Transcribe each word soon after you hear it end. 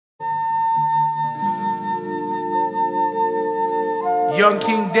Young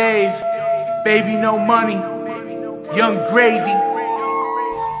King Dave, baby no money, young gravy.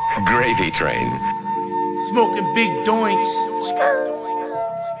 Gravy train. Smoking big doinks.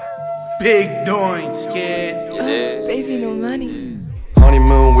 Big doinks, kid. Baby no money.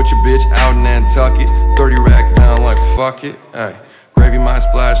 Honeymoon with your bitch out in Nantucket. 30 racks down like fuck it. Ay, gravy might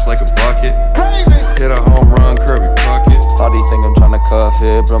splash like a bucket. Hit a home run, Kirby Puckett. Shawty think I'm tryna cuff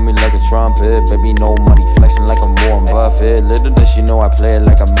it, blow me like a trumpet. Baby no money, flexing like I'm Warren Buffett. Little does she know I play it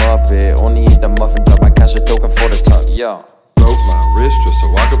like a Muppet. Only eat the muffin top, I cash a token for the tuck, yeah. Broke my wrist just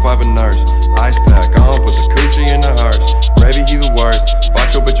so I could pop a nurse. Ice pack on, put the coochie in the hearse. Gravy he the worst, bought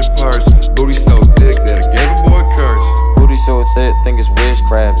your bitch a purse. Booty so thick that it gave a boy a curse. Booty so thick, think it's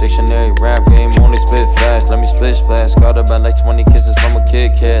witchcraft. Dictionary rap game, only spit fast. Let me split splash. Got about like 20 kisses from a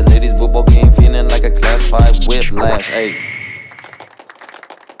Kit Kat. Ladies boobo game, feeling like a class 5 whiplash. Ayy.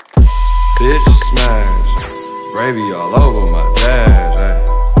 Bitch smash, gravy all over my dash. Ay.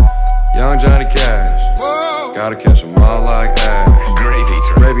 Young Johnny Cash, gotta catch 'em all like ash.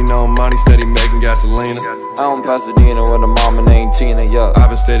 Gravy no money, steady making gasolina. I'm Pasadena with a mama named Tina, yeah. I've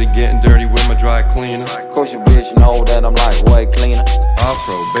been steady getting dirty with my dry cleaner. Course your bitch know that I'm like way cleaner. Off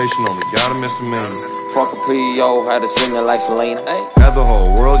probation, only got a misdemeanor. Fuck a P.O., had to sing it like Selena. Ay. Had the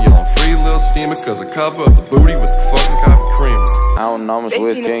whole world yelling free little steamer, cause I cover up the booty with the fucking coffee creamer. I don't know, I'm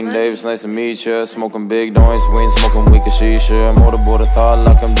with King Davis, nice to meet ya. Smoking big joints, we ain't smoking weak as shisha. Motorboard a thought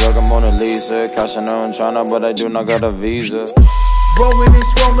like I'm drug, I'm Mona Lisa. Cash I know in China, but I do not got a visa. Rolling and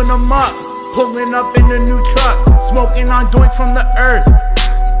swollen them up, pulling up in the new truck, smoking on doink from the earth.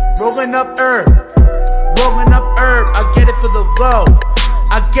 Rolling up herb, I get it for the low,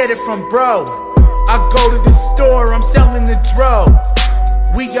 I get it from bro. I go to the store, I'm selling the dro.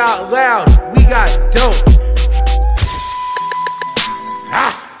 We got loud, we got dope.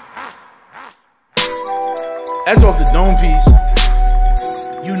 That's off the dome piece.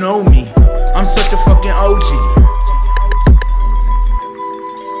 You know me, I'm such a fucking OG.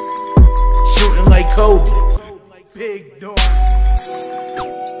 Shooting like Kobe. Big dog.